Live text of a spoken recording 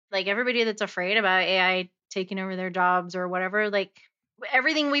like everybody that's afraid about AI taking over their jobs or whatever, like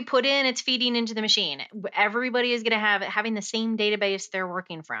everything we put in, it's feeding into the machine. Everybody is going to have having the same database they're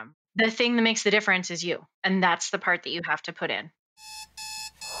working from. The thing that makes the difference is you. And that's the part that you have to put in.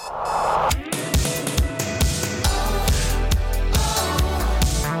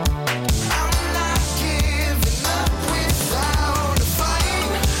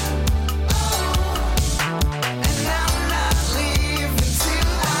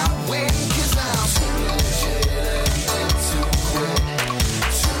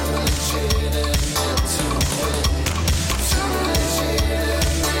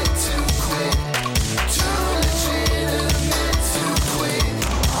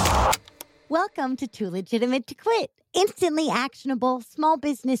 Welcome to Too Legitimate to Quit. Instantly actionable small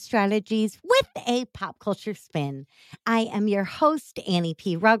business strategies with a pop culture spin. I am your host, Annie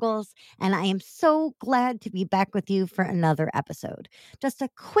P. Ruggles, and I am so glad to be back with you for another episode. Just a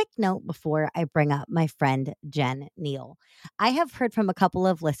quick note before I bring up my friend, Jenn Neal. I have heard from a couple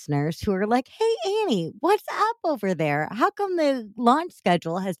of listeners who are like, hey, Annie, what's up over there? How come the launch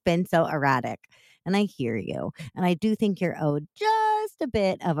schedule has been so erratic? And I hear you. And I do think you're owed just a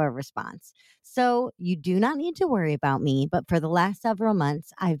bit of a response. So you do not need to worry about me. But for the last several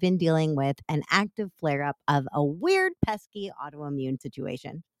months, I've been dealing with an active flare up of a weird, pesky autoimmune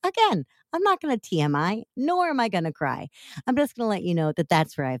situation. Again, I'm not going to TMI, nor am I going to cry. I'm just going to let you know that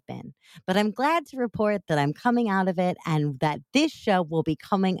that's where I've been. But I'm glad to report that I'm coming out of it and that this show will be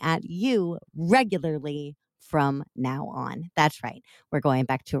coming at you regularly from now on. That's right. We're going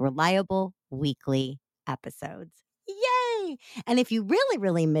back to reliable weekly episodes. Yay! And if you really,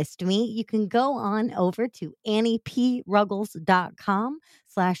 really missed me, you can go on over to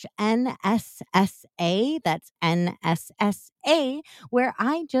anniePruggles.com/NSSA. That's NSSA, where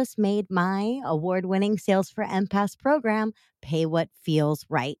I just made my award-winning Sales for Empaths program pay what feels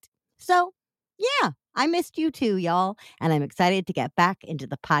right. So, yeah, I missed you too, y'all, and I'm excited to get back into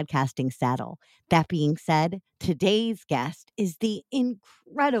the podcasting saddle. That being said, today's guest is the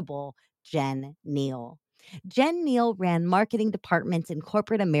incredible Jenn Neal. Jenn Neal ran marketing departments in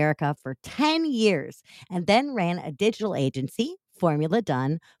corporate America for 10 years and then ran a digital agency, Formula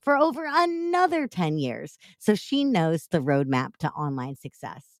Done, for over another 10 years. So she knows the roadmap to online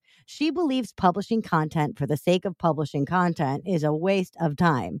success. She believes publishing content for the sake of publishing content is a waste of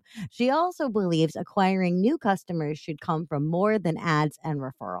time. She also believes acquiring new customers should come from more than ads and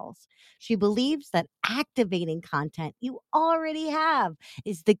referrals. She believes that activating content you already have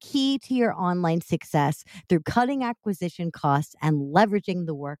is the key to your online success through cutting acquisition costs and leveraging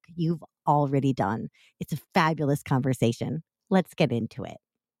the work you've already done. It's a fabulous conversation. Let's get into it.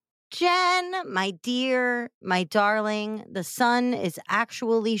 Jenn, my dear, my darling, the sun is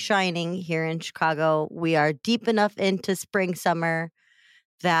actually shining here in Chicago. We are deep enough into spring, summer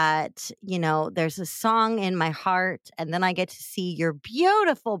that, there's a song in my heart, and then I get to see your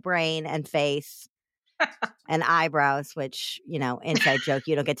beautiful brain and face and eyebrows, which, inside joke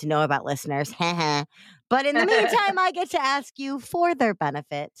you don't get to know about listeners. But in the meantime, I get to ask you for their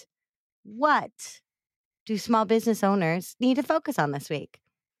benefit, what do small business owners need to focus on this week?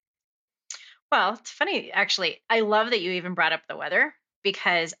 Well, it's funny, actually. I love that you even brought up the weather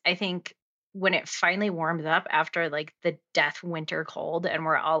because I think when it finally warms up after like the death winter cold and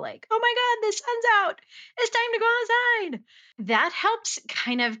we're all like, oh my God, the sun's out. It's time to go outside. That helps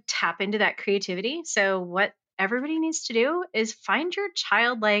kind of tap into that creativity. So, what everybody needs to do is find your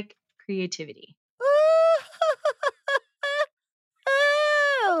childlike creativity.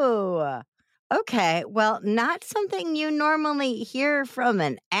 Oh, okay. Well, not something you normally hear from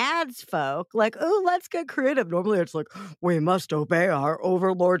an ads folk. Like, oh, let's get creative. Normally it's like, we must obey our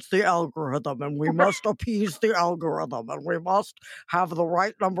overlords, the algorithm, and we must appease the algorithm, and we must have the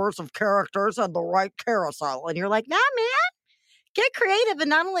right numbers of characters and the right carousel. And you're like, nah, man, get creative. And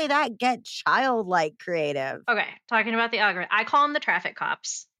not only that, get childlike creative. Okay, talking about the algorithm, I call them the traffic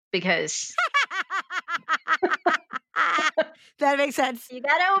cops because That makes sense. you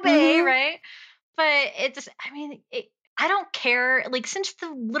gotta obey, right? But I don't care. Like since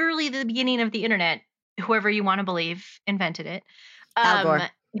literally the beginning of the internet, whoever you want to believe invented it. Al Gore.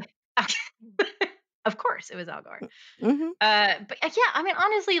 Of course, it was Al Gore. Mm-hmm. But yeah, I mean,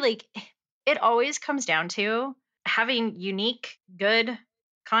 honestly, like it always comes down to having unique, good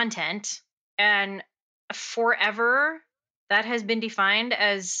content, and forever that has been defined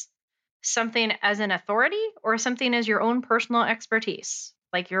as something as an authority or something as your own personal expertise,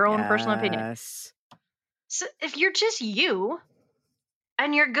 like your own personal opinion. Yes. So if you're just you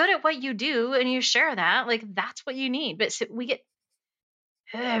and you're good at what you do and you share that, like that's what you need. But so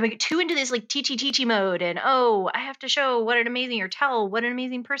we get too into this like teachy mode, and oh, I have to show what an amazing or tell what an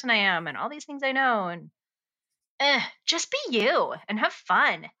amazing person I am, and all these things I know, and just be you and have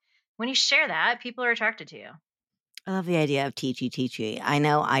fun. When you share that, people are attracted to you. I love the idea of teachy teachy. I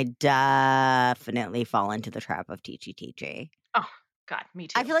know I definitely fall into the trap of teachy teachy. Oh God, me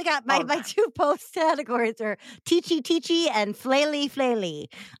I too. feel like All the my time. 2 post categories are teachy teachy and flaily flaily.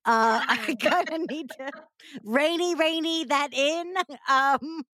 I kinda need to rainy that in.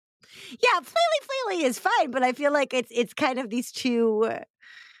 Um, yeah, flaily flaily is fine, but I feel like it's kind of these 2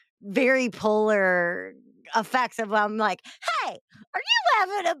 very polar effects of I'm like, "Hey, are you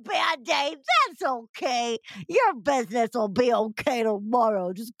having a bad day? That's okay. Your business will be okay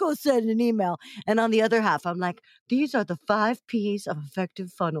tomorrow. Just go send an email." And on the other half, I'm like, "These are the 5 Ps of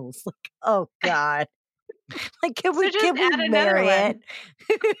effective funnels." Like, oh god. Like, So just can we add another marry one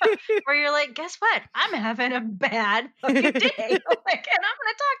it? where you're like, guess what? I'm having a bad fucking day. Like, and I'm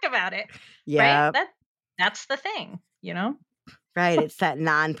gonna talk about it. Right? Yeah, That's the thing, you know? right. It's that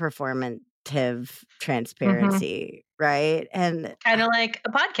non-performative Hmm. transparency, right? And Kind of like a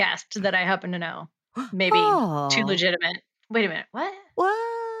podcast that I happen to know. Maybe too oh, legitimate. Wait a minute. What?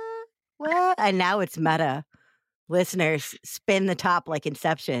 what? What? And now it's meta. Listeners, spin the top like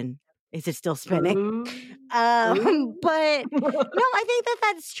Inception. Is it still spinning? Ooh. Ooh. But no, I think that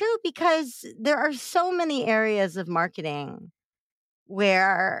that's true because there are so many areas of marketing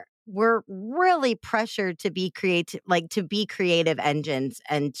where we're really pressured to be creative, like to be creative engines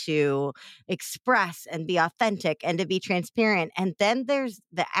and to express and be authentic and to be transparent. And then there's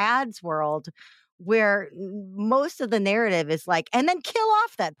the ads world where most of the narrative is like, and then kill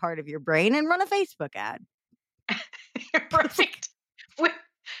off that part of your brain and run a Facebook ad. It's like, Right. When,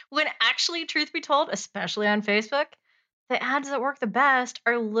 when actually, truth be told, especially on Facebook, the ads that work the best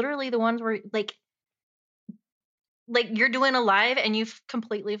are literally the ones where like you're doing a live and you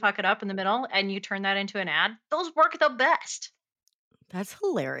completely fuck it up in the middle and you turn that into an ad. Those work the best. that's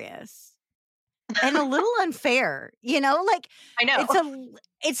hilarious. And a little unfair, like, I know. it's a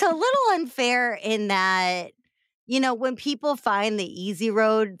it's a little unfair in that, when people find the easy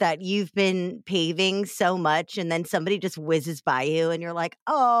road that you've been paving so much and then somebody just whizzes by you and you're like,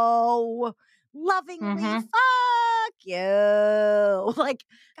 "Oh, lovingly Mhm. fuck you." Like,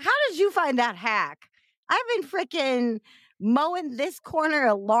 how did you find that hack? I've been freaking mowing this corner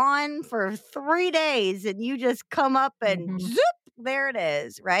of lawn for 3 days and you just come up and Mhm. zoop, there it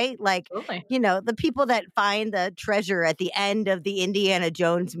is, right? Like, Absolutely. the people that find the treasure at the end of the Indiana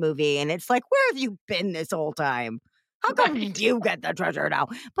Jones movie, and it's like, "Where have you been this whole time? How come Right. you get the treasure now?"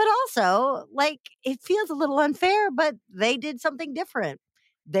 But also, like, it feels a little unfair, but they did something different.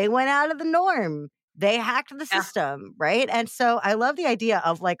 They went out of the norm. They hacked the Yeah. system, right? And so I love the idea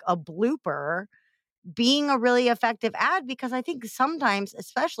of, like, a blooper being a really effective ad because I think sometimes,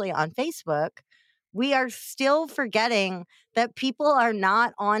 especially on Facebook, we are still forgetting that people are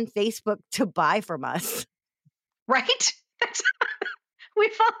not on Facebook to buy from us. Right? That's we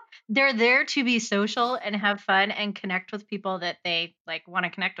fall they're there to be social and have fun and connect with people that they like want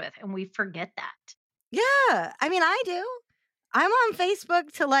to connect with, and we forget that. Yeah, I mean, I do. I'm on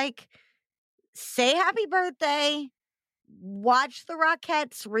Facebook to like say happy birthday, watch the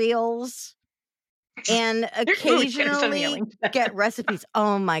Rockettes reels, and Ooh, we should have some occasionally kneeling. get recipes.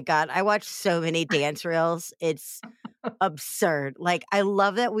 Oh my God, I watch so many dance reels. It's absurd. Like, I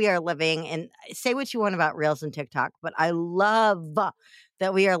love that we are living in say what you want about Reels and TikTok, but I love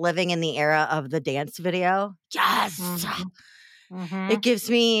that we are living in the era of the dance video. Yes. Mhm. It Mhm. gives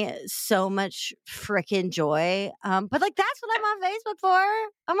me so much freaking joy. But like that's what I'm on Facebook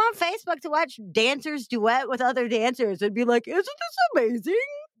for. I'm on Facebook to watch dancers duet with other dancers and be like, "Isn't this amazing?"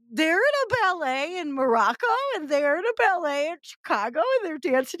 They're in a ballet in Morocco and they're in a ballet in Chicago and they're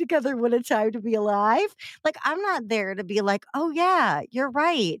dancing together. What a time to be alive. Like, I'm not there to be like, "Oh, yeah, you're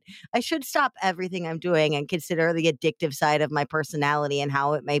right. I should stop everything I'm doing and consider the addictive side of my personality and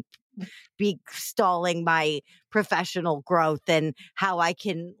how it may be stalling my professional growth and how I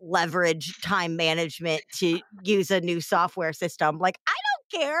can leverage time management to use a new software system." Like, I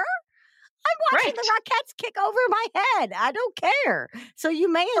don't care. I'm watching the Right. Rockettes kick over my head. I don't care. So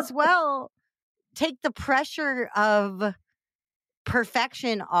you may as well take the pressure of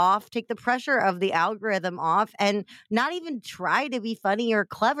perfection off, take the pressure of the algorithm off, and not even try to be funny or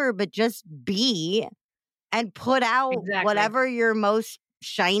clever, but just be and put out Exactly. whatever your most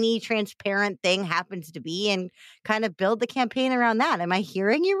shiny, transparent thing happens to be and kind of build the campaign around that. Am I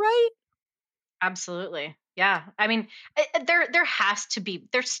hearing you right? Absolutely. Yeah. I mean, there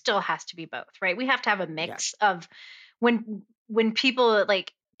still has to be both, right? We have to have a Yeah. mix of when people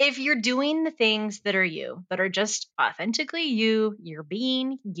like if you're doing the things that are you, that are just authentically you, you're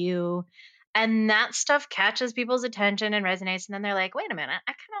being you, and that stuff catches people's attention and resonates, and then they're like, wait a minute,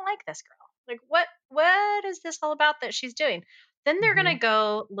 I kind of like this girl. Like, what is this all about that she's doing? Then they're gonna Mhm.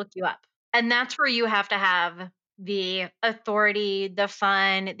 go look you up. And that's where you have to have the authority, the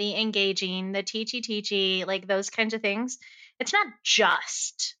fun, the engaging, the teachy, like those kinds of things. It's not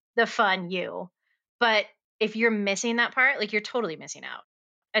just the fun you, but if you're missing that part, like you're totally missing out.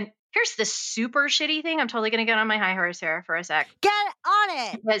 And here's the super shitty thing. I'm totally going to get on my high horse here for a sec. Get on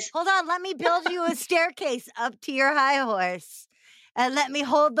it. Because Hold on, let me build you a staircase up to your high horse. And let me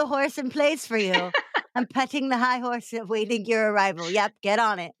hold the horse in place for you. I'm petting the high horse awaiting your arrival. Yep, get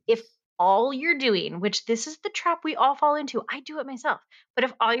on it. if all you're doing, which this is the trap we all fall into, I do it myself. But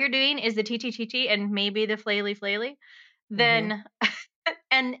if all you're doing is the TTTT and maybe the flaily, Mhm. then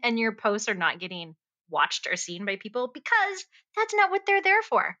and your posts are not getting watched or seen by people because that's not what they're there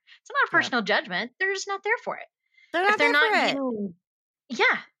for. It's not a Yep. personal judgment. They're just not there for it. They're If not they're there for not it. getting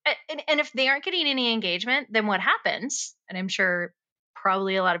yeah, and if they aren't getting any engagement, then what happens? And I'm sure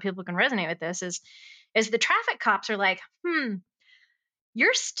probably a lot of people can resonate with this is the traffic cops are like,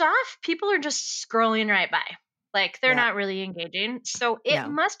 your stuff, people are just scrolling right by. Like they're Yep. not really engaging. So it No.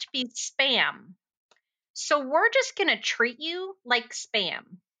 must be spam. So we're just gonna treat you like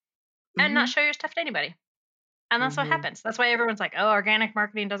spam and not Mhm. show your stuff to anybody. And that's what Mhm. happens. That's why everyone's like, oh, organic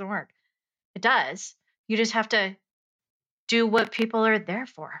marketing doesn't work. It does. You just have to do what people are there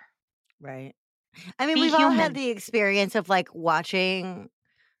for. Right. I mean, Be we've all had human. the experience of like watching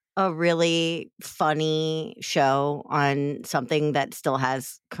a really funny show on something that still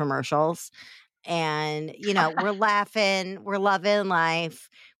has commercials. And, we're laughing, we're loving life.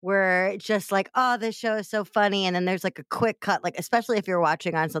 We're just like, oh, this show is so funny. And then there's like a quick cut, like, especially if you're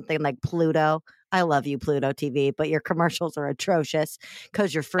watching on something like Pluto. I love you, Pluto TV, but your commercials are atrocious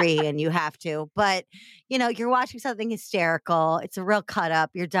because you're free and you have to. But, you're watching something hysterical. It's a real cut up.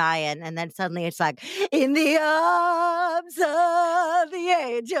 You're dying. And then suddenly it's like, in the arms of the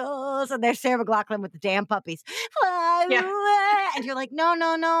angels. And there's Sarah McLachlan with the damn puppies. Fly Yeah. away. And you're like, no,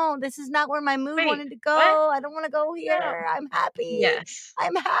 no, no. This is not where my mood Wait, wanted to what? go. I don't want to go No. here. I'm happy. Yes.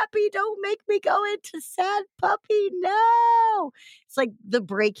 I'm happy. Don't make me go into sad puppy. No. It's like the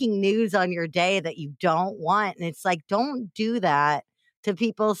breaking news on your day that you don't want. And it's like, don't do that to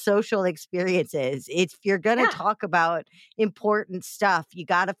people's social experiences. If you're going to Yeah. talk about important stuff, you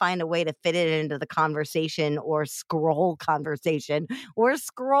got to find a way to fit it into the conversation or scroll conversation or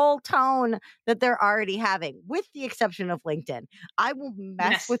scroll tone that they're already having, with the exception of LinkedIn. I will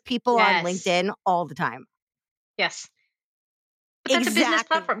mess Yes. with people on Yes. LinkedIn all the time. Yes. But that's a business Exactly.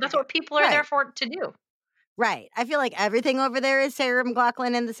 platform. That's what people are there Right. for to do. Right. I feel like everything over there is Sarah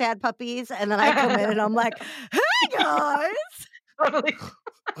McLachlan and the Sad Puppies. And then I come in and I'm like, hey guys, Totally.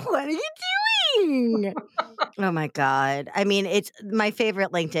 what are you doing? Oh my God. I mean, it's my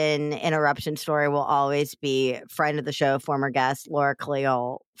favorite LinkedIn interruption story will always be friend of the show, former guest, Laura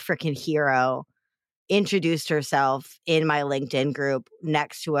Cleo, freaking hero, introduced herself in my LinkedIn group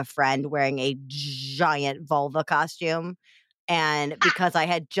next to a friend wearing a giant vulva costume. And because I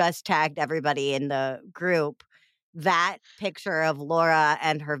had just tagged everybody in the group, that picture of Laura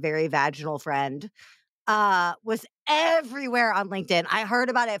and her very vaginal friend was everywhere on LinkedIn. I heard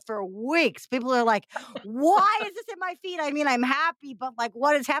about it for weeks. People are like, why is this in my feed? I mean, I'm happy, but like,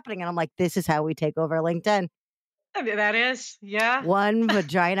 what is happening? And I'm like, this is how we take over LinkedIn. I mean, that is, yeah. One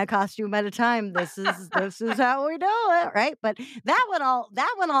vagina costume at a time. This is how we do it, right? But that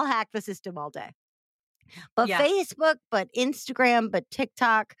one I'll hack the system all day. But Yeah. Facebook, but Instagram, but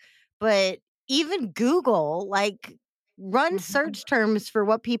TikTok, but even Google, like, run Mhm. search terms for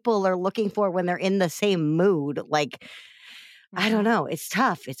what people are looking for when they're in the same mood. Like, I don't Mhm. know. It's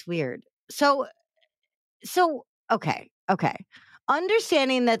tough. It's weird. So okay.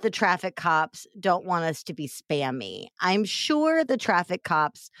 Understanding that the traffic cops don't want us to be spammy. I'm sure the traffic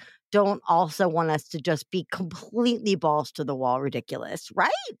cops don't also want us to just be completely balls to the wall ridiculous,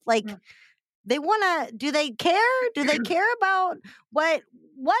 right? Like, they want to, do they care? Do they care about what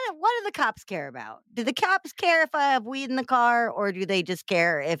what do the cops care about? Do the cops care if I have weed in the car, or do they just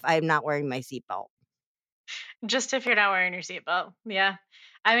care if I'm not wearing my seatbelt? Just if you're not wearing your seatbelt. Yeah.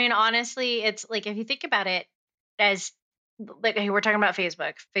 I mean, honestly, it's like if you think about it as like hey, we're talking about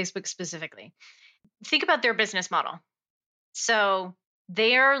Facebook specifically. Think about their business model. So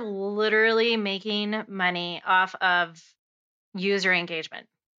they are literally making money off of user engagement,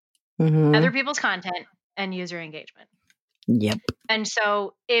 other Mhm. people's content and user engagement. Yep. And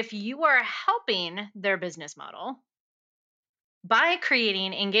so if you are helping their business model by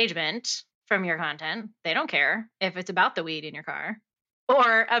creating engagement from your content, they don't care if it's about the weed in your car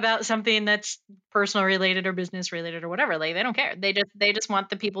or about something that's personal related or business related or whatever. Like they don't care. They just want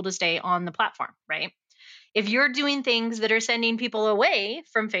the people to stay on the platform, right? If you're doing things that are sending people away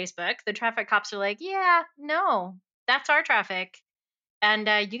from Facebook, the traffic cops are like, "Yeah, no, that's our traffic, and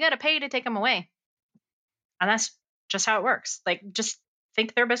you got to pay to take them away." And that's just how it works. Like, just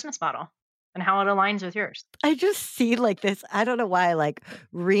think their business model and how it aligns with yours. I just see like this, I don't know why, like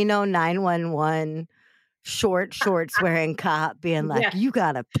Reno 911 short shorts wearing cop being like, Yeah, "You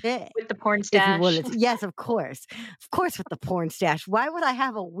gotta pay with the porn if you stash. want to." Yes, of course, with the porn stash. Why would I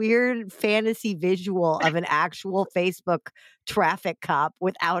have a weird fantasy visual of an actual Facebook traffic cop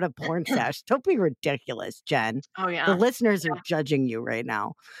without a porn stash? Don't be ridiculous, Jen. Oh The yeah, listeners are yeah. judging you right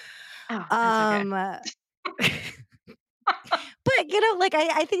now. Oh, that's okay. Um, but like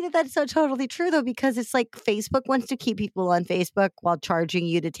I think that that's so totally true though, because it's like Facebook wants to keep people on Facebook while charging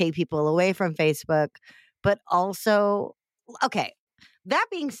you to take people away from Facebook, but also, okay. That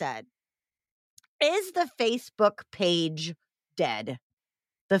being said, is the Facebook page dead?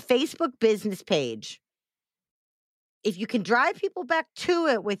 The Facebook business page. If you can drive people back to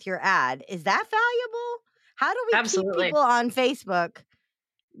it with your ad, is that valuable? How do we keep Absolutely. people on Facebook?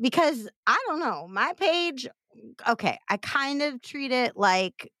 Because I don't know, my page, okay, I kind of treat it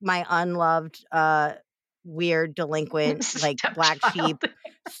like my unloved, weird delinquent, like black Stepchild. sheep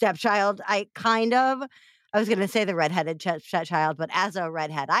stepchild. I was gonna say the redheaded stepchild, but as a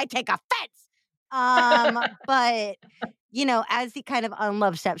redhead, I take offense. But as the kind of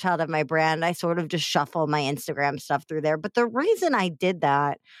unloved stepchild of my brand, I sort of just shuffle my Instagram stuff through there. But the reason I did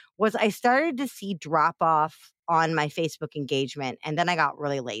that was I started to see drop off on my Facebook engagement, and then I got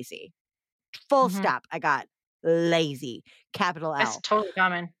really lazy. Full Mhm. stop. I got lazy, capital It's L. totally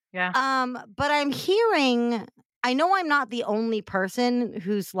common. Yeah. But I'm hearing, I know I'm not the only person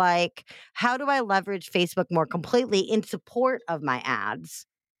who's like, how do I leverage Facebook more completely in support of my ads?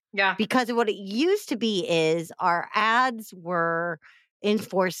 Yeah. Because what it used to be is our ads were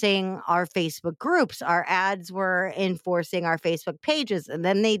enforcing our Facebook groups, our ads were enforcing our Facebook pages. And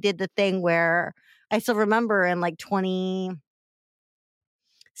then they did the thing where I still remember in like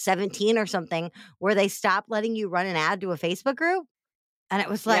 2017 or something, where they stopped letting you run an ad to a Facebook group. And it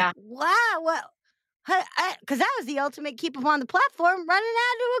was like, Yeah. wow, well, because that was the ultimate keep them on the platform, run an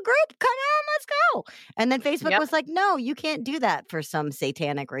ad to a group. Come on, let's go. And then Facebook Yep. was like, no, you can't do that for some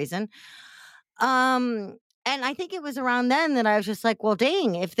satanic reason. Um, and I think it was around then that I was just like, well,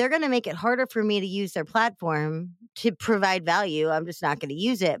 dang, if they're going to make it harder for me to use their platform to provide value, I'm just not going to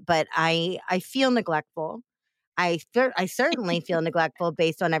use it. But I feel neglectful. I certainly feel neglectful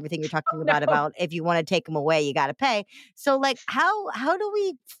based on everything you're talking No. about if you want to take them away, you got to pay. So like how do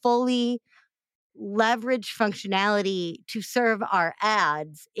we fully leverage functionality to serve our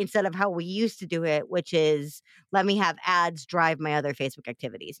ads instead of how we used to do it, which is let me have ads drive my other Facebook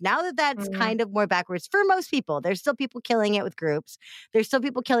activities. Now that that's Mhm. kind of more backwards for most people, there's still people killing it with groups. There's still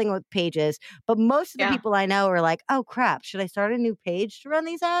people killing it with pages, but most of the Yeah. people I know are like, "Oh crap, should I start a new page to run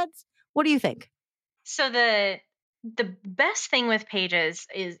these ads?" What do you think? So the best thing with pages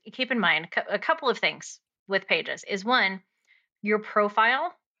is keep in mind a couple of things with pages is one, your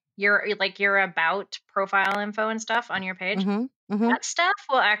profile, your about profile info and stuff on your page. Mhm. Mhm. That stuff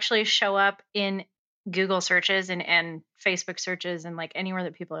will actually show up in Google searches and Facebook searches and like anywhere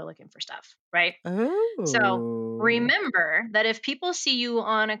that people are looking for stuff, right? So Oh. remember that if people see you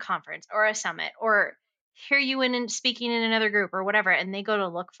on a conference or a summit or hear you in speaking in another group or whatever, and they go to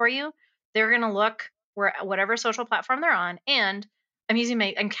look for you, they're going to look where whatever social platform they're on. And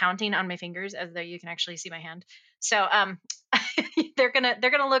I'm counting on my fingers as though you can actually see my hand. So they're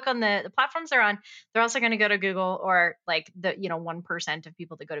gonna look on the platforms they're on. They're also gonna go to Google or like the 1% of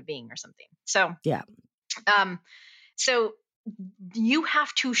people that go to Bing or something. Yeah. Um so you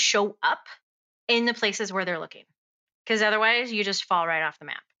have to show up in the places where they're looking because otherwise you just fall right off the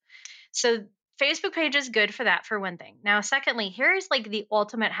map. So Facebook page is good for that for one thing. Now, secondly, here's like the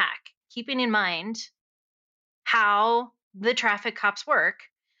ultimate hack, keeping in mind how the traffic cops work.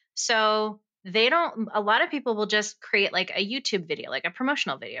 So they don't, a lot of people will just create like a YouTube video, like a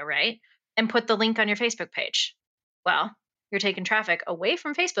promotional video, right? And put the link on your Facebook page. Well, you're taking traffic away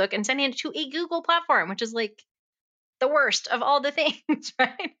from Facebook and sending it to a Google platform, which is like the worst of all the things,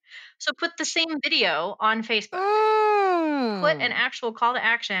 right? So put the same video on Facebook. Put an Mm. actual call to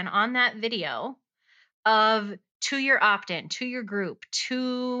action on that video of to your opt in, to your group,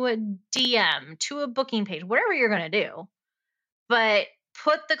 to a DM, to a booking page, whatever you're going to do. But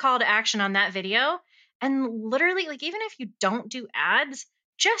put the call to action on that video and literally, like, even if you don't do ads,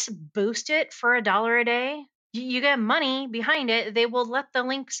 just boost it for $1 a day. You get money behind it. They will let the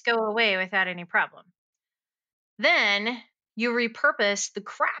links go away without any problem. Then you repurpose the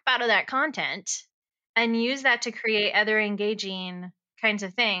crap out of that content and use that to create other engaging kinds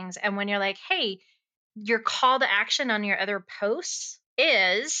of things. And when you're like, hey, your call to action on your other posts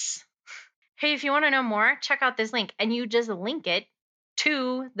is, hey, if you want to know more, check out this link. And you just link it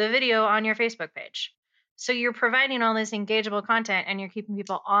to the video on your Facebook page. So you're providing all this engageable content and you're keeping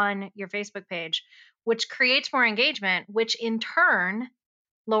people on your Facebook page, which creates more engagement, which in turn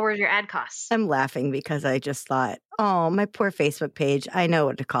lowers your ad costs. I'm laughing because I just thought, oh, my poor Facebook page. I know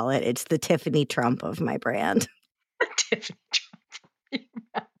what to call it. It's the Tiffany Trump of my brand. Tiffany Trump.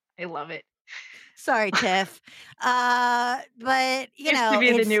 I love it. Sorry, Tiff. But Needs to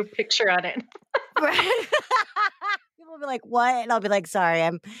be the it's new picture on it. right. People will be like, "What?" And I'll be like, "Sorry,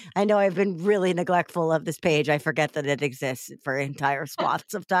 I know I've been really neglectful of this page. I forget that it exists for entire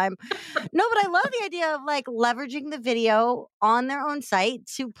swaths of time." No, but I love the idea of like leveraging the video on their own site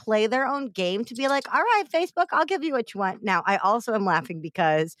to play their own game to be like, "All right, Facebook, I'll give you what you want." Now, I also am laughing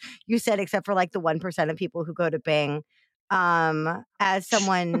because you said except for like the 1% of people who go to Bing, as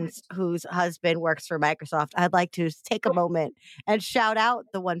someone whose husband works for Microsoft, I'd like to take a moment and shout out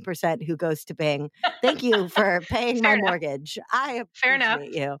the 1% who goes to Bing. Thank you for paying my Fair enough. mortgage. I Fair enough.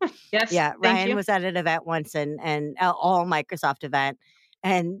 appreciate you. Yes. Yeah, Thank Ryan you. was at an event once and all Microsoft event,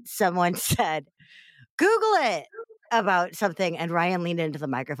 and someone said, "Google it," about something, and Ryan leaned into the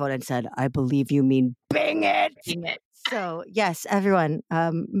microphone and said, "I believe you mean Bing it." Dang it. So, yes, everyone,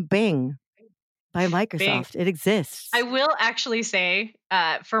 Bing by Being Microsoft. It I exists. will actually say,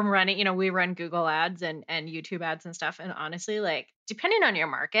 from running, we run Google ads and YouTube ads and stuff. And honestly, like depending on your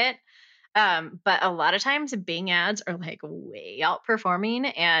market, but a lot of times Bing ads are like way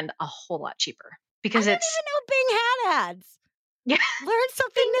outperforming and a whole lot cheaper I because didn't it's even know Bing had ads. yeah, Learn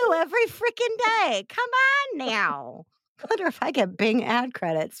something new every freaking day. Come on now. I wonder if I get Bing ad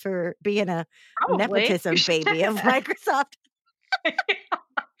credits for being a probably you nepotism should check baby of that. Microsoft.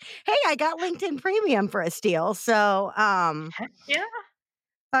 Hey, I got LinkedIn Premium for a steal. So, Heck yeah.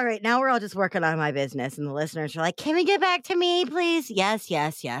 all right, now we're all just working on my business, and the listeners are like, "Can we get back to me, please?" Yes,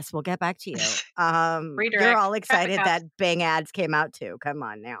 yes, yes. We'll get back to you. You're Redirect all traffic excited cops. that Bing ads came out too. Come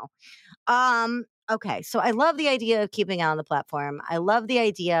on now. Okay, so I love the idea of keeping it on the platform. I love the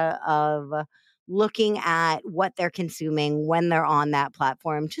idea of looking at what they're consuming when they're on that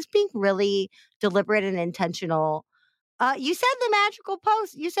platform, just being really deliberate and intentional. You said the magical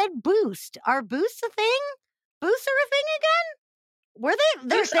post. You said boost. Are boosts a thing? Boosts are a thing again? Were they?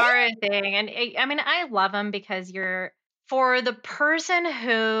 They're a Boosts thing? are a thing, and I mean, I love them because you're for the person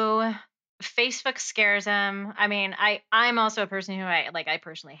who Facebook scares them. I mean, I'm also a person who I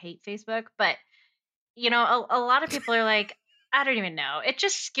personally hate Facebook, but a lot of people are like, I don't even know. It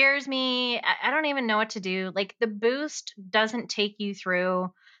just scares me. I don't even know what to do. Like the boost doesn't take you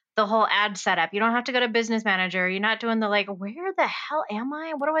through the whole ad setup. You don't have to go to business manager. You're not doing the like, where the hell am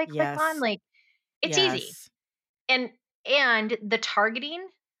I? What do I click on? Yes. Like it's easy. Yes. And and the targeting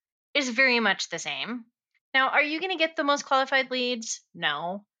is very much the same. Now, are you going to get the most qualified leads?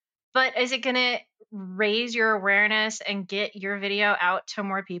 No. But is it going to raise your awareness and get your video out to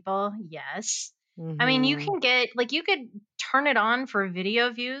more people? Yes. I mean, you Mhm. can get like you could turn it on for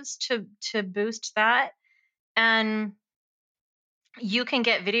video views to boost that and you can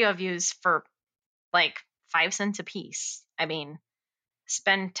get video views for like 5 cents a piece. I mean,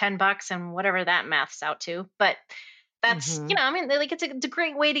 spend $10 and whatever that maths out to. But that's, Mhm. I mean, like it's a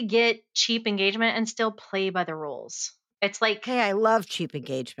great way to get cheap engagement and still play by the rules. It's like, Hey, I love cheap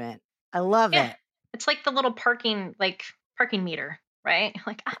engagement. I love yeah, it. it's like the little parking meter, right?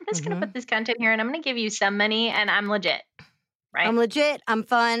 Like I'm just gonna put Mhm. this content here and I'm gonna give you some money and I'm legit, right? I'm legit. I'm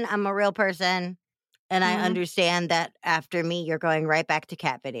fun. I'm a real person. And I Hmm. understand that after me, you're going right back to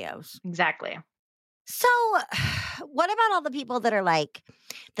cat videos. Exactly. So, what about all the people that are like,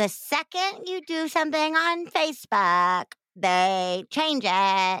 the second you do something on Facebook, they change it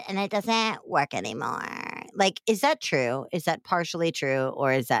and it doesn't work anymore? Like, is that true? Is that partially true?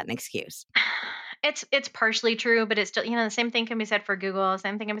 Or is that an excuse? It's partially true, but it's still, the same thing can be said for Google,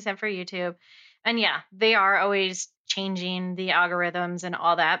 same thing can be said for YouTube. And yeah, they are always changing the algorithms and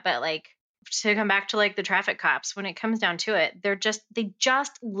all that, but like to come back to like the traffic cops, when it comes down to it, they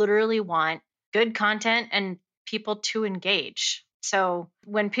just literally want good content and people to engage. So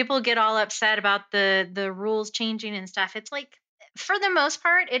when people get all upset about the rules changing and stuff, it's like for the most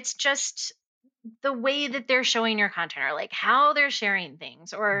part, it's just the way that they're showing your content or like how they're sharing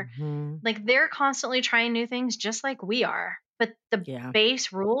things or Mhm. like they're constantly trying new things just like we are. But the Yeah.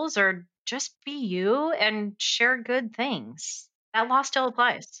 base rules are just be you and share good things. That law still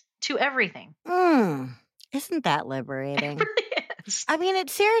applies to everything. Mm. Isn't that It liberating? really is. I mean,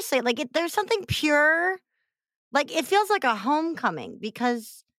 it's seriously like there's something pure Like, it feels like a homecoming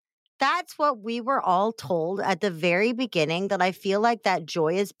because that's what we were all told at the very beginning, that I feel like that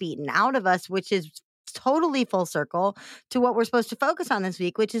joy is beaten out of us, which is totally full circle to what we're supposed to focus on this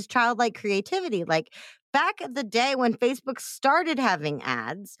week, which is childlike creativity. Like, back in the day when Facebook started having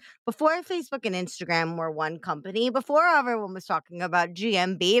ads, before Facebook and Instagram were one company, before everyone was talking about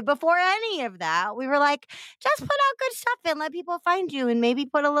GMB, before any of that, we were like, just put out good stuff and let people find you and maybe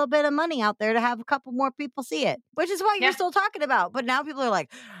put a little bit of money out there to have a couple more people see it, which is what you're Yeah. still talking about. But now people are like,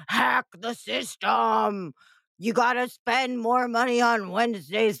 hack the system. You got to spend more money on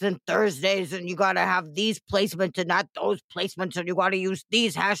Wednesdays than Thursdays, and you got to have these placements and not those placements, and you got to use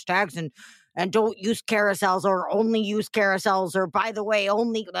these hashtags, and don't use carousels, or only use carousels, or by the way,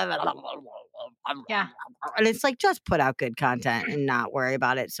 only. Yeah. And it's like, just put out good content and not worry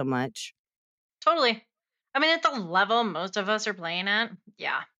about it so much. Totally. I mean, at the level most of us are playing at,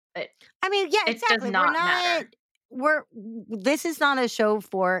 yeah, it I mean, yeah, it does exactly. not matter. This is not a show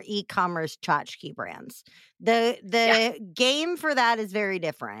for e-commerce tchotchke brands. The Yeah. the game for that is very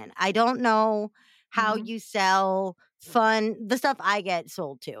different. I don't know how Mhm. you sell the stuff I get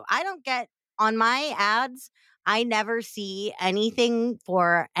sold to. I don't get on my ads, I never see anything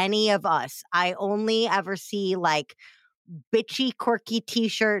for any of us. I only ever see like bitchy quirky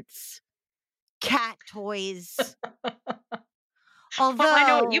t-shirts, cat toys. Well, I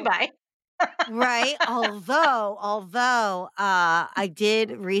know what you Although buy. Right. Although, I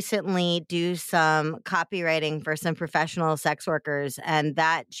did recently do some copywriting for some professional sex workers, and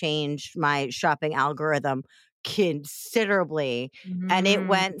that changed my shopping algorithm considerably. And it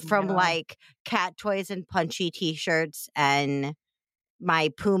went from Yeah. like cat toys and punchy t-shirts and my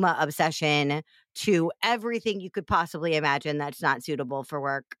Puma obsession to everything you could possibly imagine that's not suitable for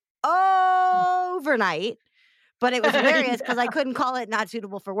work overnight. But it was hilarious Yeah, because I couldn't call it not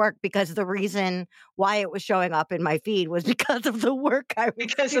suitable for work because the reason why it was showing up in my feed was because of the work I was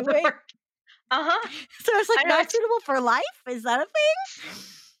because of the doing. work. Uh-huh. So it's like, I know not suitable for life? Is that a thing?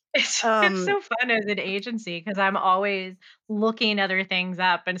 it's so fun as an agency because I'm always looking other things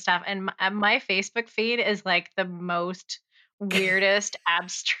up and stuff, and my Facebook feed is, like, the most weirdest,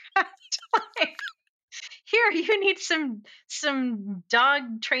 abstract, like, "Here, you need some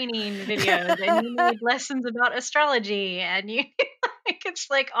dog training videos, and you need lessons about astrology, and you" like, it's,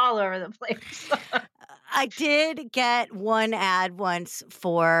 like, all over the place. I did get one ad once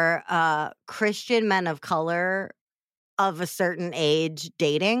for, Christian men of color of a certain age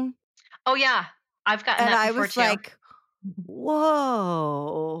dating, Oh, yeah. I've gotten and that I before was too. like,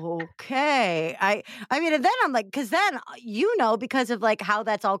 whoa, okay. I mean, and then I'm like, because then because of like how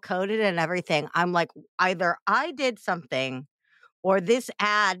that's all coded and everything, I'm like, either I did something or this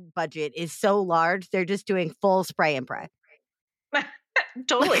ad budget is so large, they're just doing full spray and pray.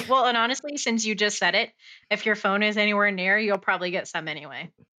 Totally. Like, Well, and honestly, since you just said it, if your phone is anywhere near, you'll probably get some anyway.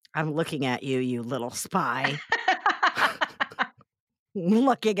 I'm looking at you, you little spy.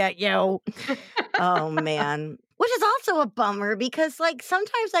 Looking at you. Oh man. Which is also a bummer because like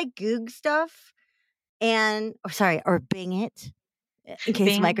sometimes I Goog stuff or Bing it in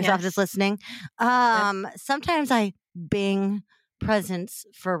case Bing, Microsoft is yes. listening. Yep. Sometimes I Bing presents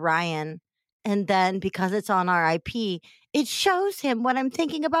for Ryan, and then because it's on our IP, it shows him what I'm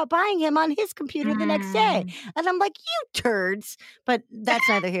thinking about buying him on his computer the next day. Mm. And I'm like, you turds. But that's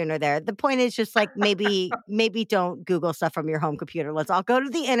neither here nor there. The point is just like maybe don't Google stuff from your home computer. Let's all go to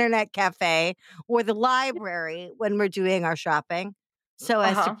the internet cafe or the library when we're doing our shopping so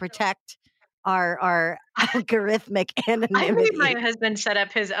as to Uh-huh. protect our algorithmic I made my anonymity. husband set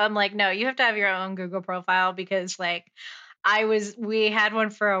up his I'm like, "No, you have to have your own Google profile," because, like, we had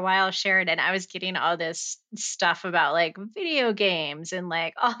one for a while shared, and I was getting all this stuff about, like, video games and,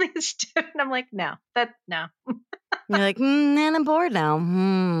 like, all this stuff, and I'm like, "No, no." You're like, and I'm bored now.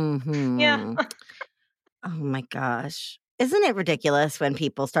 Yeah. Oh my gosh. Isn't it ridiculous when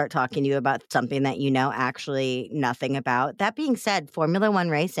people start talking to you about something that you know actually nothing about? That being said, Formula One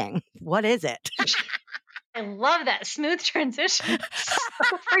racing, what is it? I love that smooth transition.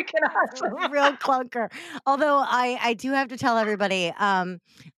 So freaking awesome. Real clunker. Although I do have to tell everybody, I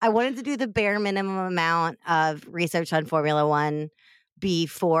wanted to do the bare minimum amount of research on Formula One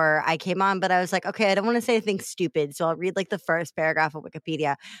before I came on, but I was like, okay, I don't want to say anything stupid, so I'll read like the first paragraph of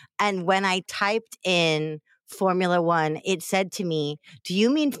Wikipedia. And when I typed in Formula One, it said to me, "Do you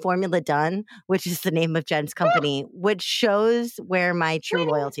mean Formula Done?" Which is the name of Jen's company, which shows where my true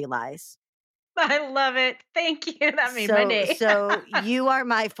loyalty lies. I love it. Thank you. That made my So day. so you are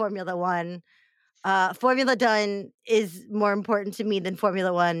my Formula One. Formula Done is more important to me than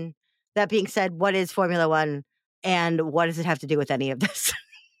Formula One. That being said, what is Formula One and what does it have to do with any of this?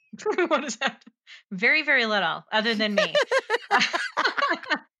 What is that? Very, very little other than me.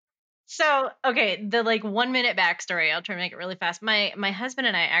 So, okay, the like 1 minute backstory. I'll try to make it really fast. My husband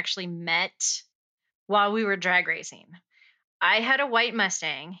and I actually met while we were drag racing. I had a white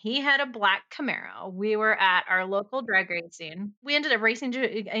Mustang. He had a black Camaro. We were at our local drag racing. We ended up racing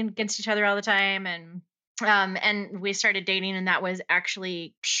against each other all the time, and we started dating, and that was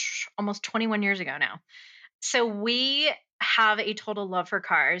actually almost 21 years ago now. So we have a total love for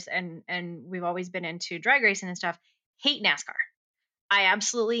cars, and we've always been into drag racing and stuff. Hate NASCAR. I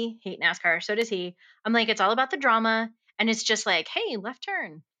absolutely hate NASCAR. So does he. I'm like, it's all about the drama. And it's just like, hey, left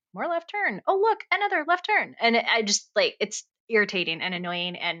turn, more left turn. Oh, look, another left turn. And I just like, it's irritating and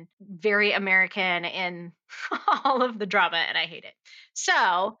annoying and very American in all of the drama. And I hate it.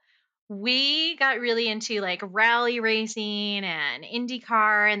 So we got really into like rally racing and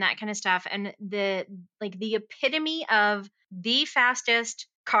IndyCar and that kind of stuff. And the epitome of the fastest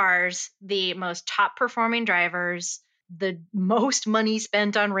cars, the most top performing drivers, the most money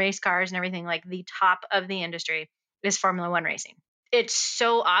spent on race cars and everything, like the top of the industry is Formula One racing. It's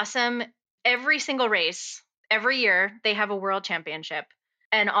so awesome. Every single race, every year, they have a world championship,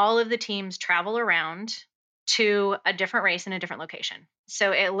 and all of the teams travel around to a different race in a different location.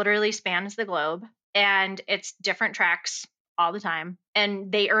 So it literally spans the globe, and it's different tracks all the time.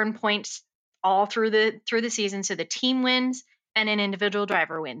 And they earn points all through the season. So the team wins and an individual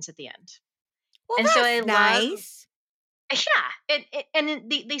driver wins at the end. Well, And so that's I love, nice. yeah,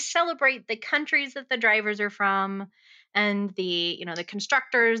 they celebrate the countries that the drivers are from, and the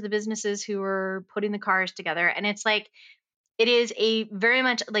constructors, the businesses who are putting the cars together, and it's like it is a very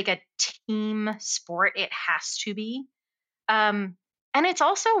much like a team sport. It has to be, um, and it's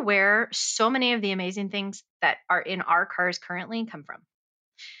also where so many of the amazing things that are in our cars currently come from.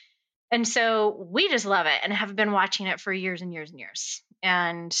 And so we just love it and have been watching it for years and years and years.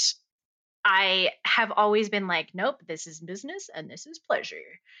 And I have always been like, nope, this is business and this is pleasure.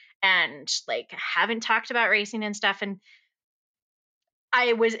 And like, haven't talked about racing and stuff. And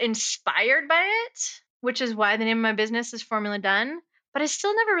I was inspired by it, which is why the name of my business is Formula Done. But I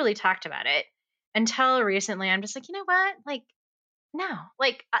still never really talked about it until recently. I'm just like, you know what? Like, no,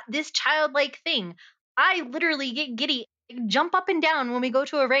 like this childlike thing. I literally get giddy, jump up and down when we go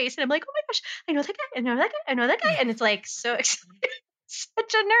to a race. And I'm like, oh my gosh, I know that guy. I know that guy. I know that guy. And it's like so exciting.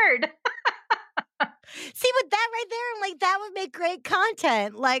 Such a nerd. See, with that right there, I'm like, that would make great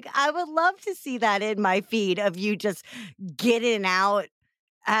content. Like, I would love to see that in my feed of you just getting out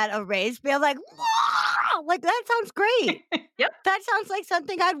at a race, being like, wow, like that sounds great. Yep. That sounds like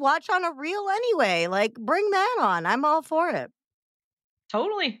something I'd watch on a reel anyway. Like, bring that on. I'm all for it.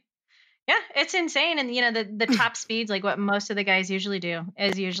 Totally. Yeah, it's insane. And the top speeds, like what most of the guys usually do,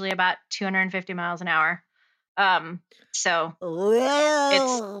 is usually about 250 miles an hour. So it's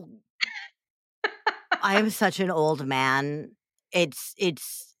Well, I am such an old man. It's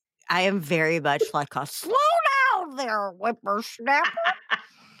I am very much like a slow down there, whippersnapper.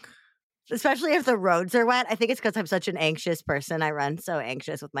 Especially if the roads are wet. I think it's because I'm such an anxious person. I run so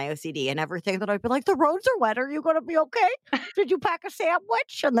anxious with my OCD and everything that I'd be like, the roads are wet. Are you going to be okay? Did you pack a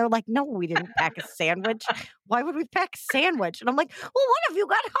sandwich? And they're like, no, we didn't pack a sandwich. Why would we pack a sandwich? And I'm like, well, what if you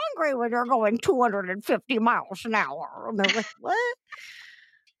got hungry when you're going 250 miles an hour? And they're like, what?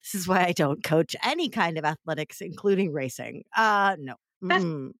 This is why I don't coach any kind of athletics, including racing. No. that's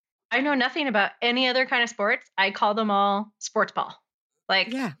Mm-mm. I know nothing about any other kind of sports. I call them all sports ball.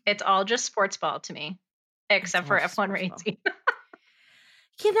 Like Yeah, it's all just sports ball to me, it's except all for just F1 sports ball.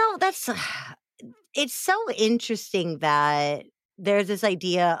 racing. That's it's so interesting that there's this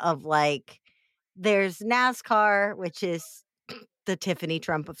idea of like there's NASCAR, which is the Tiffany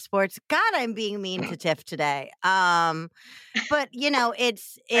Trump of sports. God, I'm being mean to Tiff today. But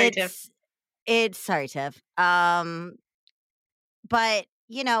Sorry, Tiff. it's sorry, Tiff. But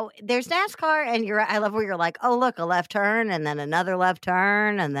there's NASCAR, and I love where you're like, oh look, a left turn, and then another left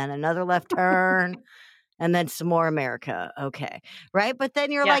turn, and then another left turn. And then some more America. Okay. Right. But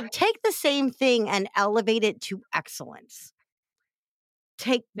then you're Yeah. like, take the same thing and elevate it to excellence.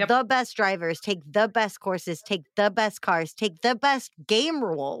 Take Yep. the best drivers, take the best courses, take the best cars, take the best game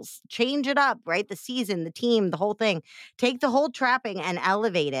rules, change it up, right? The season, the team, the whole thing. Take the whole trapping and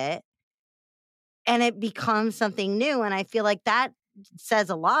elevate it, and it becomes something new. And I feel like that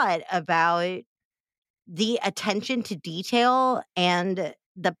says a lot about the attention to detail and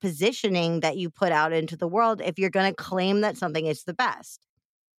the positioning that you put out into the world if you're going to claim that something is the best.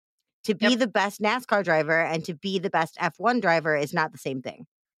 To be Yep. the best NASCAR driver and to be the best F1 driver is not the same thing.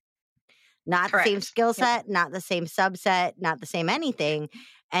 Not the same Correct. skill Yep. set, not the same subset, not the same anything.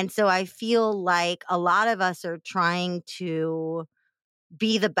 And so I feel like a lot of us are trying to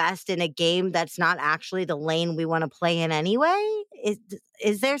be the best in a game that's not actually the lane we want to play in anyway?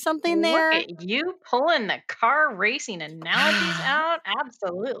 Is there something Look there? at you pulling the car racing analogies out.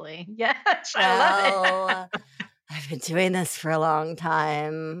 Absolutely. Yes, I love it. Well, I've been doing this for a long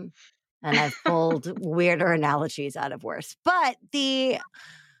time and I've pulled weirder analogies out of worse. But it's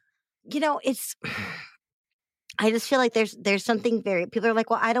I just feel like there's something very people are like,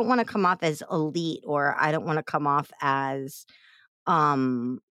 "Well, I don't wanna come off as elite or I don't wanna come off as,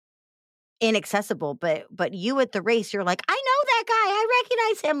 um, inaccessible," but you at the race, you're like, "I know that guy, I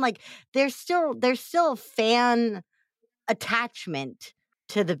recognize him." Like, there's still fan attachment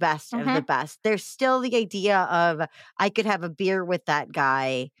to the best of the Mhm, best. There's still the idea of I could have a beer with that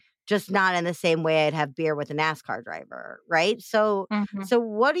guy, just not in the same way I'd have beer with a NASCAR driver, right? So mhm. so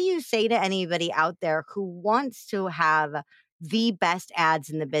what do you say to anybody out there who wants to have the best ads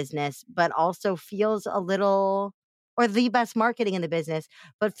in the business, but also feels a little or the best marketing in the business,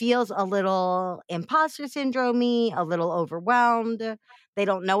 but feels a little imposter syndrome-y, a little overwhelmed? They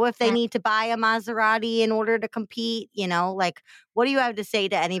don't know if they Mm. need to buy a Maserati in order to compete, like, what do you have to say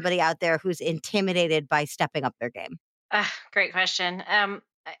to anybody out there who's intimidated by stepping up their game? Great question.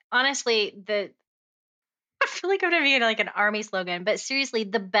 Honestly, I feel like I'm gonna be like an army slogan, but seriously,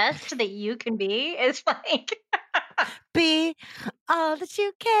 the best that you can be is like Be all that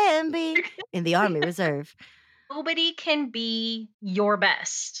you can be in the Army Reserve. nobody can be your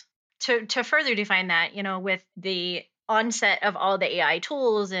best. To further define that, with the onset of all the AI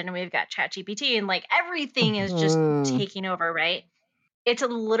tools, and we've got ChatGPT, and like everything is just Mhm. taking over, right? It's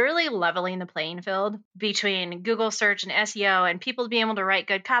literally leveling the playing field between Google search and SEO and people being able to write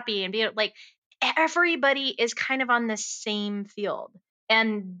good copy and like everybody is kind of on the same field.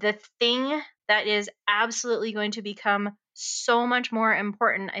 And the thing that is absolutely going to become so much more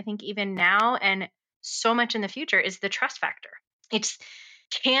important, I think, even now and so much in the future, is the trust factor. It's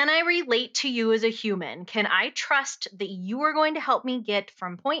can I relate to you as a human? Can I trust that you are going to help me get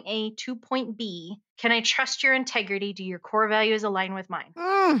from point A to point B? Can I trust your integrity? Do your core values align with mine?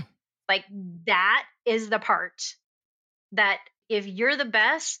 Mm. Like that is the part that if you're the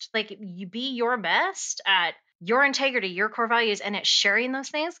best, like you be your best at your integrity, your core values, and at sharing those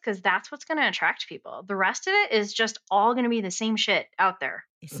things, because that's what's going to attract people. The rest of it is just all going to be the same shit out there.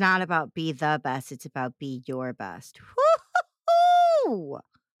 It's not about be the best, it's about be your best. Woo-hoo-hoo!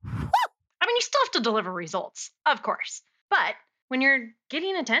 I mean, you still have to deliver results, of course. But when you're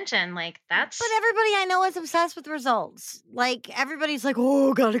getting attention, like But that's, everybody I know is obsessed with results. Like, everybody's like,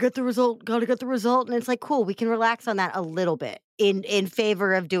 "Oh, gotta get the result, gotta get the result," and it's like, "Cool, we can relax on that a little bit in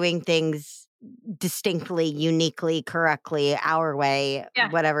favor of doing things distinctly, uniquely, correctly, our way, yeah,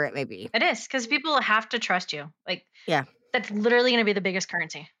 whatever it may be." it is because people have to trust you. Like Yeah, that's literally going to be the biggest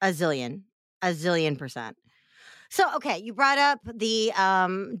currency. a zillion. A zillion percent. So, okay, you brought up the,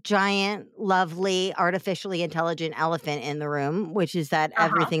 giant, lovely, artificially intelligent elephant in the room, which is that Uh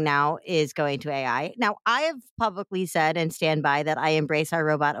huh. everything now is going to AI. Now, I have publicly said and stand by that I embrace our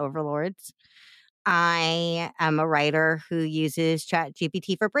robot overlords. I am a writer who uses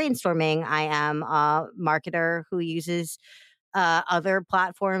ChatGPT for brainstorming. I am a marketer who uses other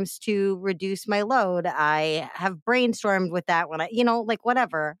platforms to reduce my load. I have brainstormed with that when like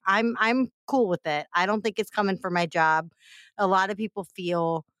whatever. I'm cool with it. I don't think it's coming for my job. A lot of people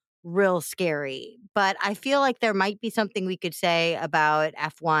feel real scary, but I feel like there might be something we could say about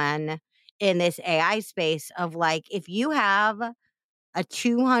F1 in this AI space of like if you have a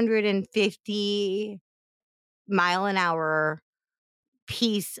 250 mile an hour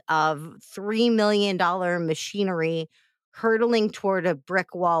piece of $3 million machinery hurtling toward a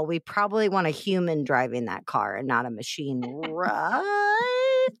brick wall, we probably want a human driving that car and not a machine,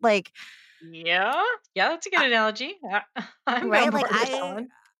 right? Like, Yeah. Yeah, that's a good uh, analogy. I'm on right? Like board with that one.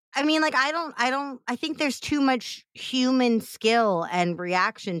 I mean, like I think there's too much human skill and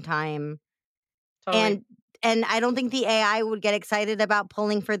reaction time Totally. and and I don't think the AI would get excited about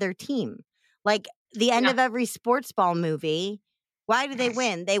pulling for their team. Like the end Yeah. of every sports ball movie, why do they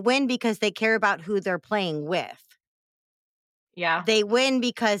win? They win because they care about who they're playing with. Yeah. They win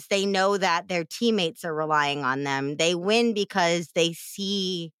because they know that their teammates are relying on them. They win because they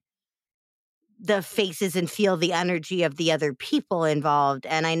see the faces and feel the energy of the other people involved.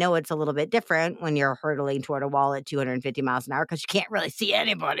 And I know it's a little bit different when you're hurtling toward a wall at 250 miles an hour because you can't really see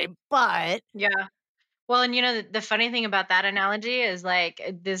anybody. But Yeah. Well, and the funny thing about that analogy is like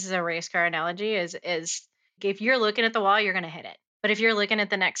this is a race car analogy is if you're looking at the wall, you're gonna hit it. But if you're looking at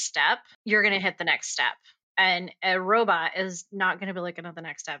the next step, you're gonna hit the next step. And a robot is not gonna be looking at the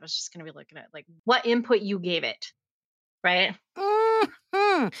next step. It's just gonna be looking at like what input you gave it. right?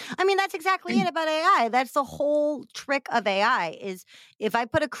 I mean, that's exactly it about AI. That's the whole trick of AI is if I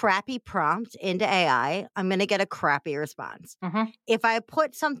put a crappy prompt into AI, I'm going to get a crappy response. Hmm. If I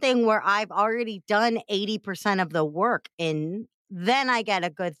put something where I've already done 80% of the work in, then I get a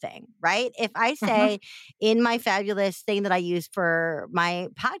good thing, right? If I Hmm. say in my fabulous thing that I use for my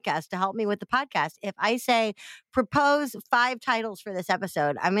podcast to help me with the podcast, if I say propose 5 titles for this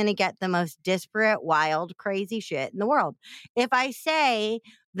episode, I'm going to get the most disparate, wild, crazy shit in the world. If I say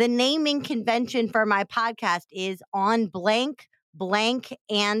the naming convention for my podcast is on blank, blank,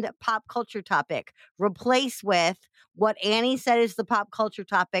 and pop culture topic, replace with what Annie said is the pop culture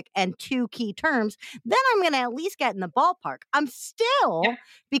topic and 2 key terms, then I'm going to at least get in the ballpark. I'm Yeah. still,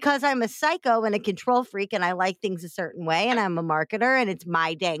 because I'm a psycho and a control freak and I like things a certain way and I'm a marketer and it's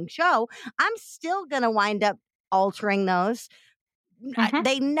my dang show, I'm still going to wind up altering those. Hmm.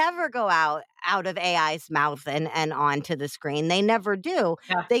 They never go out of AI's mouth and onto the screen. They never do.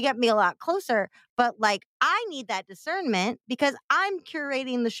 Yeah. They get me a lot closer, but like I need that discernment because I'm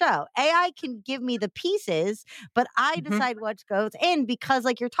curating the show. AI can give me the pieces, but I Hmm. decide what goes in because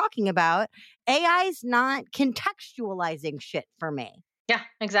like you're talking about, AI's not contextualizing shit for me. Yeah,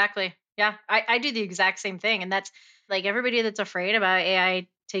 exactly. Yeah, I do the exact same thing. And that's like everybody that's afraid about AI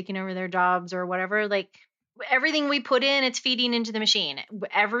taking over their jobs or whatever, like everything we put in, it's feeding into the machine.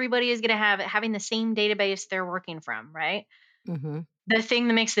 Everybody is going to have having the same database they're working from, right? Mhm. The thing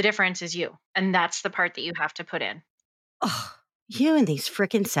that makes the difference is you. And that's the part that you have to put in. Oh, you and these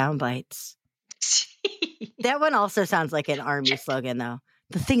freaking sound bites. That one also sounds like an army slogan, though.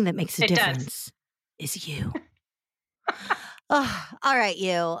 The thing that makes a It does. difference is you. Oh, all right,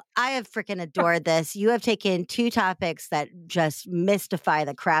 you. I have freaking adored this. You have taken 2 topics that just mystify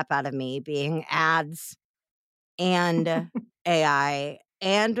the crap out of me, being ads and AI,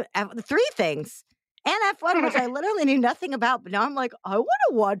 and 3 things. And F1, which I literally knew nothing about, but now I'm like, I want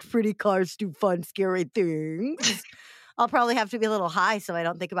to watch pretty cars do fun, scary things. I'll probably have to be a little high so I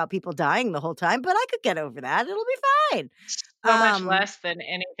don't think about people dying the whole time, but I could get over that. It'll be fine. So much Um, less than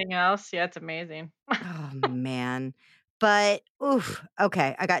anything else. Yeah, it's amazing. oh man. But oof,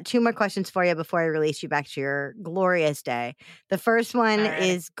 okay. I got 2 more questions for you before I release you back to your glorious day. The first one Alrighty.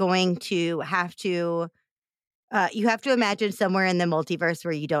 is going to have to you have to imagine somewhere in the multiverse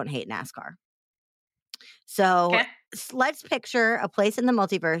where you don't hate NASCAR. So Okay. let's picture a place in the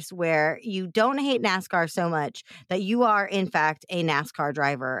multiverse where you don't hate NASCAR so much that you are, in fact, a NASCAR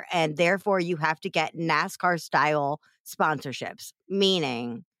driver, and therefore you have to get NASCAR style sponsorships,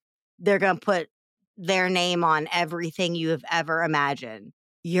 meaning they're going to put their name on everything you have ever imagined.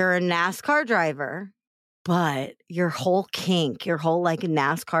 You're a NASCAR driver, but your whole kink, your whole like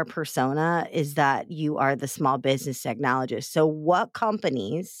NASCAR persona is that you are the small business technologist. So, what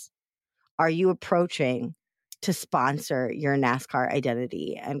companies are you approaching to sponsor your NASCAR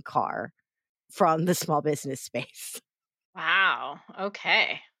identity and car from the small business space? Wow.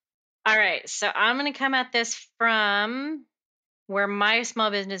 Okay. All right. So I'm going to come at this from where my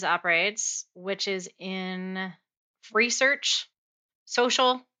small business operates, which is in research,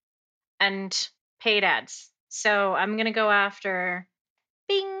 social, and paid ads. So I'm going to go after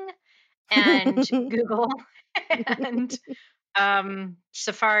Bing and Google and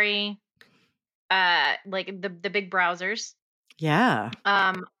Safari, like the big browsers. Yeah.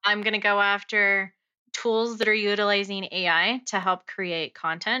 I'm going to go after tools that are utilizing AI to help create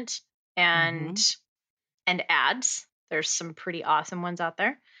content and Mhm. ads. There's some pretty awesome ones out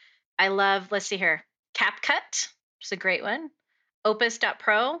there. I love, let's see here, CapCut, which is a great one.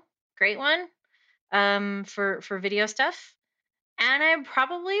 Opus.pro, great one for video stuff. And I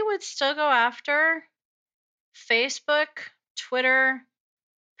probably would still go after Facebook, Twitter,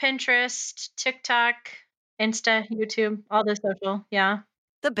 Pinterest, TikTok, Insta, YouTube, all the social. Yeah.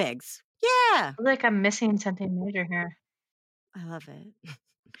 The bigs. Yeah. I feel like I'm missing something major here. I love it.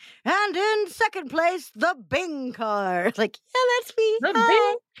 And in second place, the Bing car. Like, yeah, that's me. The Hi.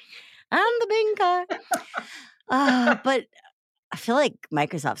 Bing. I'm the Bing car. But I feel like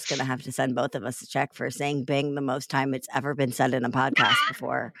Microsoft's going to have to send both of us a check for saying Bing the most time it's ever been said in a podcast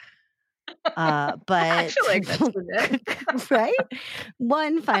before. I But feel like that's legit. right?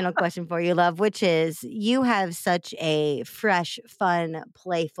 One final question for you, love, which is you have such a fresh, fun,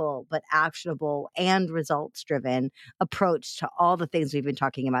 playful, but actionable and results driven approach to all the things we've been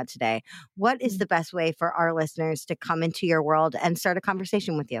talking about today. What is Mm. the best way for our listeners to come into your world and start a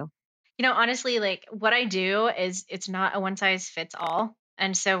conversation with you? Honestly, like what I do is it's not a one size fits all.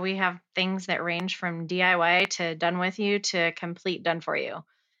 And so we have things that range from DIY to done with you to complete done for you.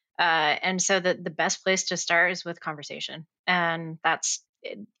 And so the best place to start is with conversation. And that's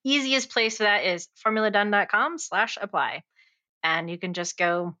Easiest place for that is formuladone.com/apply. And you can just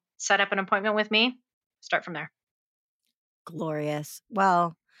go set up an appointment with me, start from there. Glorious.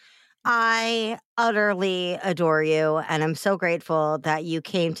 Well, I utterly adore you, and I'm so grateful that you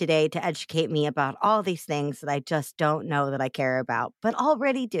came today to educate me about all these things that I just don't know that I care about, but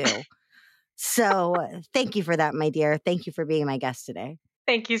already do. So, thank you for that, my dear. Thank you for being my guest today.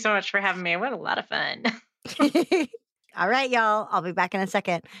 Thank you so much for having me. What a lot of fun. All right, y'all. I'll be back in a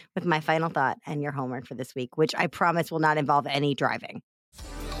second with my final thought and your homework for this week, which I promise will not involve any driving.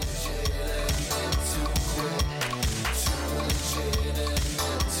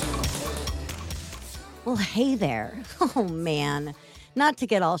 Well, hey there. Oh, man. Not to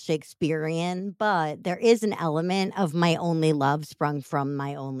get all Shakespearean, but there is an element of my only love sprung from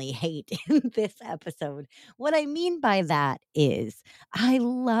my only hate in this episode. What I mean by that is I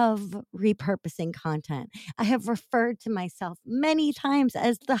love repurposing content. I have referred to myself many times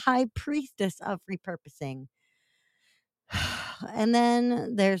as the high priestess of repurposing. And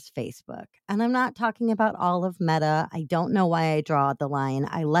then there's Facebook. And I'm not talking about all of Meta. I don't know why I draw the line.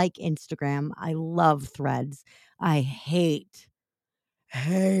 I like Instagram. I love Threads. I hate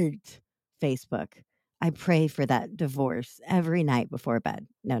Facebook. I pray for that divorce every night before bed.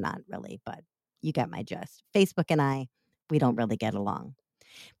 No, not really, but you get my gist. Facebook and I, we don't really get along.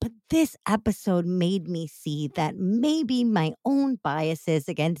 But this episode made me see that maybe my own biases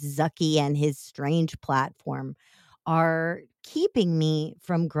against Zucky and his strange platform are keeping me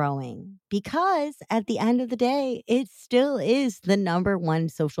from growing because at the end of the day, it still is the number one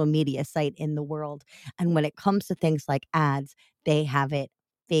social media site in the world. And when it comes to things like ads, they have it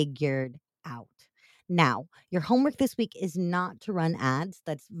figured out. Now, your homework this week is not to run ads.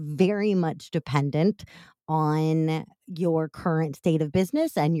 That's very much dependent on your current state of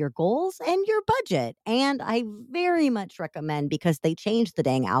business and your goals and your budget. And I very much recommend, because they change the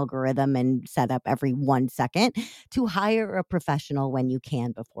dang algorithm and set up every 1 second, to hire a professional when you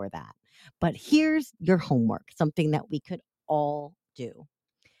can before that. But here's your homework, something that we could all do.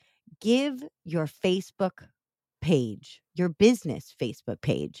 Give your Facebook page, your business Facebook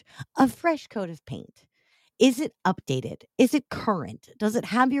page, a fresh coat of paint. Is it updated? Is it current? Does it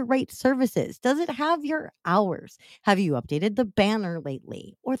have your right services? Does it have your hours? Have you updated the banner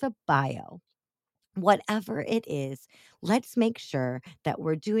lately or the bio? Whatever it is, let's make sure that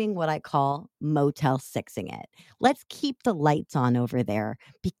we're doing what I call Motel Sixing it. Let's keep the lights on over there,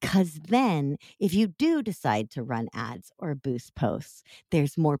 because then if you do decide to run ads or boost posts,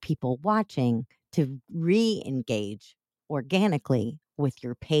 there's more people watching to re engage organically with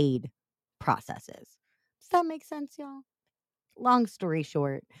your paid processes. Does that make sense, y'all? Long story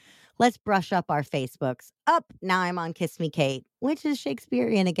short, let's brush up our Facebooks. Up, now I'm on Kiss Me Kate, which is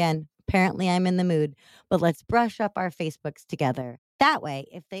Shakespearean again. Apparently, I'm in the mood, but let's brush up our Facebooks together. That way,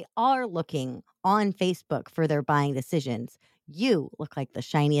 if they are looking on Facebook for their buying decisions, you look like the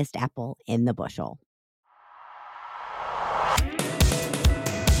shiniest apple in the bushel.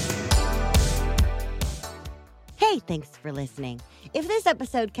 Hey, thanks for listening. If this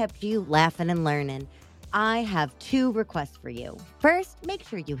episode kept you laughing and learning, I have 2 requests for you. First, make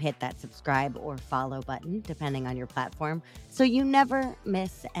sure you hit that subscribe or follow button, depending on your platform, so you never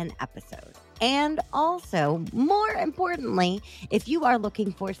miss an episode. And also, more importantly, if you are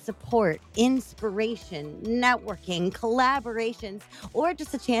looking for support, inspiration, networking, collaborations, or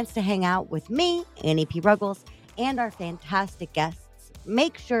just a chance to hang out with me, Annie P. Ruggles, and our fantastic guests,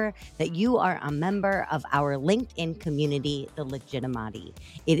 make sure that you are a member of our LinkedIn community, The Legitimati.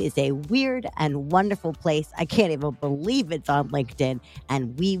 It is a weird and wonderful place. I can't even believe it's on LinkedIn,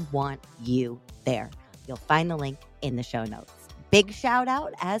 and we want you there. You'll find the link in the show notes. Big shout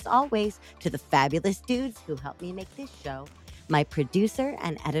out, as always, to the fabulous dudes who helped me make this show. My producer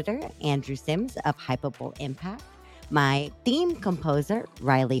and editor, Andrew Sims of Hypable Impact. My theme composer,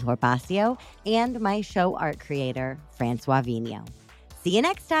 Riley Horbasio. And my show art creator, Francois Vigneault. See you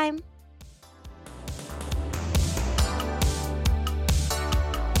next time.